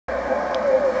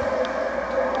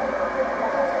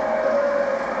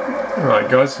Right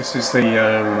guys, this is the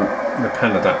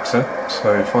pan adapter.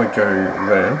 So if I go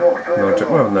there,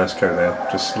 and let's go there,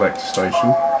 just select a station.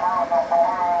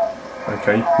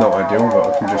 Okay, not ideal,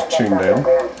 but I can just tune down.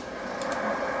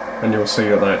 And you'll see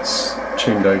that that's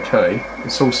tuned okay.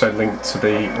 It's also linked to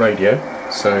the radio,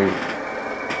 so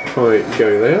if I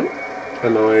go there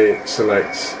and I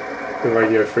select the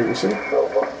radio frequency,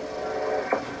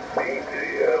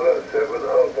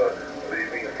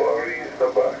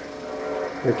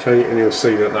 okay, and you'll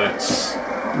see that that's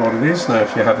what it is. Now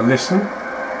if you have a listen,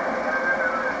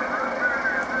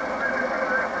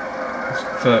 there's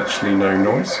virtually no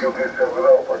noise.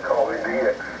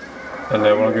 And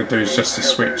now what I'm going to do is just to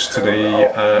switch to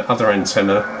the other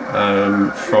antenna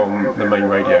from the main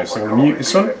radio. So I'm going to mute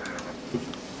this one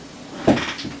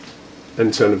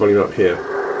and turn the volume up here.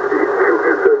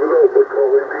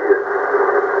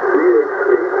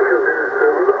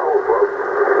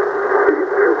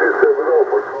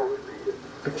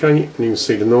 Okay, and you can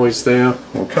see the noise there.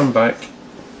 I'll come back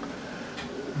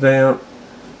there.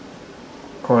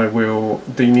 I will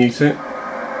demute it.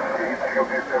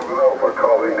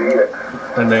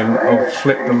 And then I'll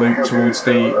flip the loop towards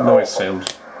the noise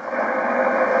sound.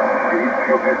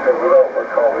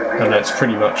 And that's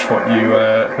pretty much what you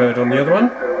heard on the other one.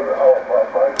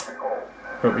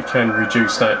 But we can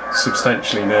reduce that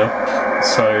substantially now.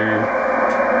 So,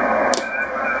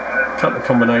 cut the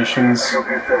combinations,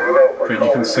 but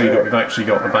you can see that we've actually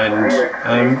got the band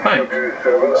back.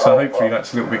 So hopefully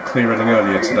that's a little bit clearer than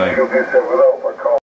earlier today.